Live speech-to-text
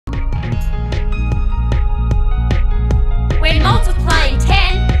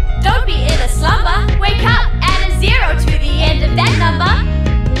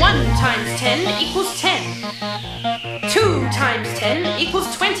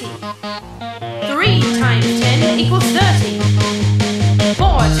20. 3 times 10 equals 30.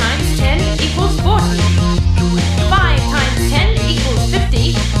 4 times 10 equals 40. 5 times 10 equals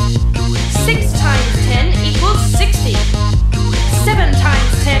 50. 6 times 10 equals 60. 7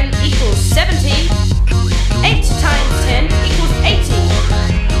 times 10 equals 70. 8 times 10 equals 80.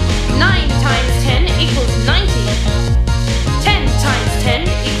 9 times 10 equals 90. 10 times 10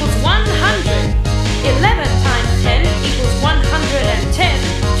 equals 100. 11 times 10 equals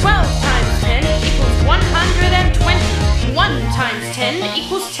 110. 12 times 10 equals 120. 1 times 10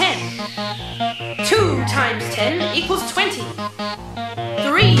 equals 10. 2 times 10 equals 20.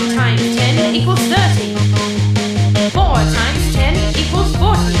 3 times 10 equals 30. 4 times 10 equals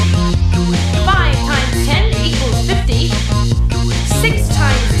 40. 5 times 10 equals 50. 6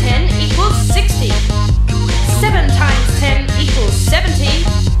 times 10 equals 60. 7 times 10 equals 70.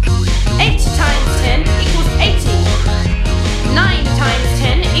 8 times 10 equals 80. 9 times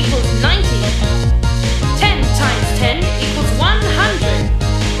 10 equals 90. 10 times 10 equals 100.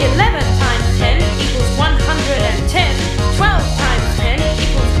 11 times 10 equals 110. 12 times 10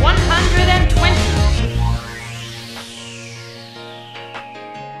 equals 120.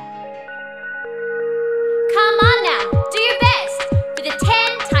 Come on now, do your best for the 10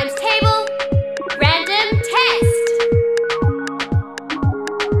 times table random test.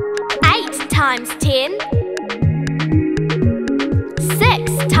 8 times 10.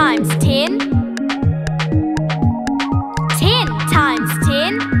 6 times 10. 10 times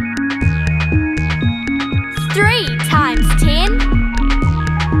 10. 3 times 10.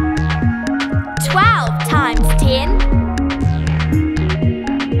 12 times 10.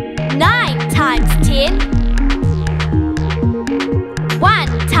 9 times 10. 1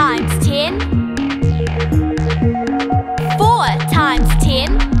 times 10. 4 times 10.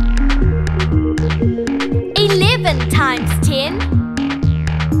 11 times 10.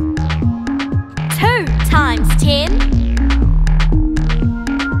 2 times 10.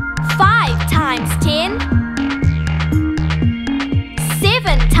 5 times 10.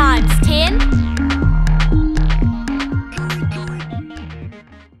 7 times 10.